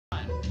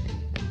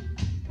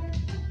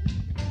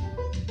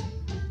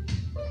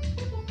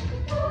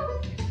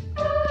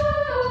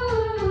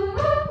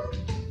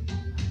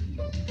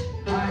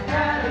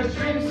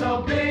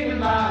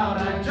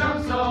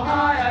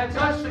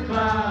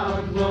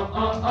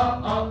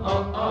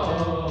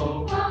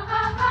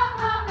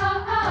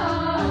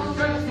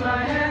Stretch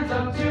my hands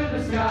up to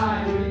the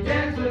sky. We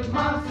dance with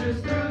monsters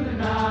through the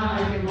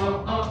night.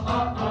 Whoa, oh,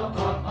 oh, oh,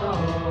 oh,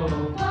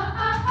 oh.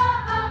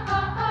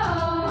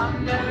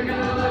 I'm never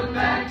gonna look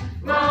back.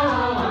 No,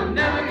 I'm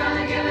never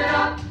gonna give it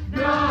up.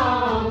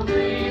 No,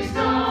 please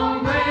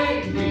don't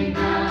wake me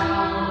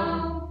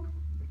now.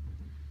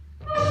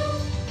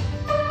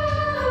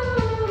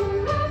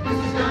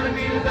 This is gonna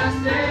be the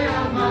best day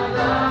of my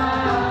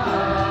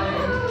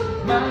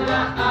life. My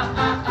life.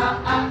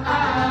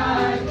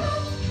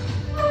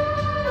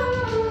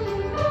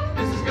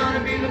 This is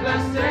gonna be the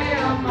best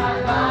day of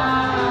my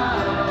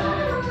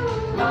life.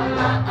 My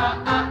life.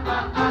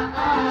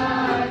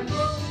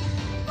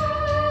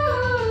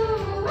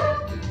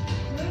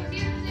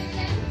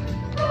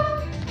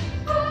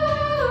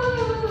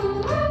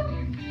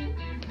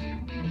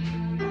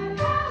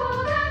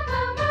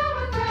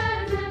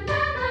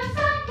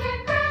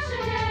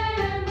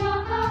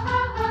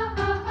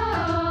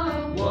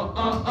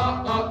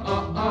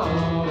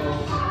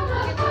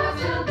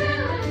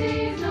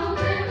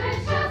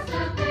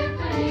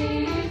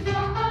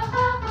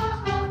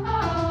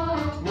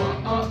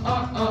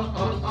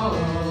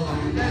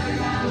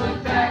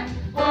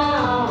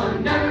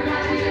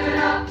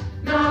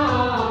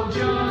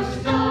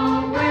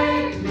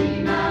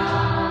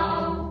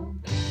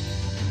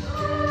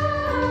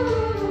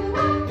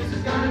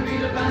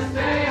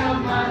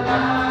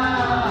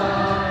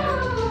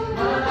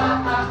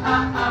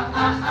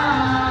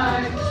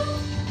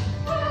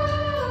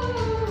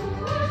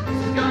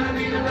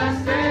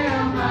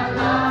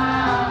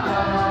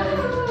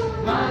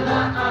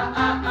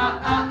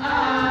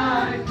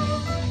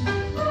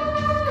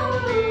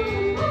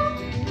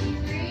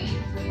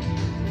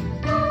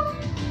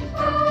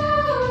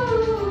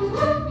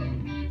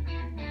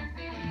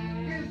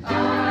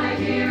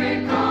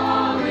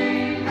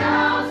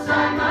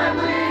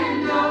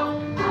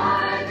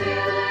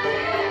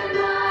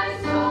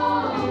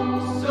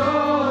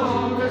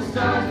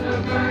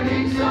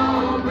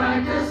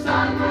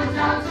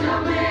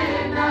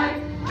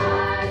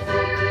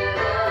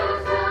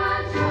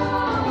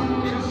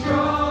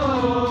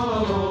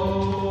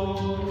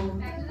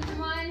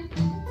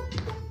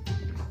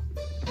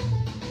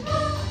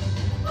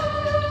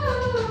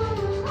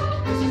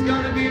 This is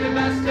gonna be the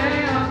best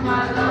day of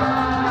my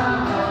life.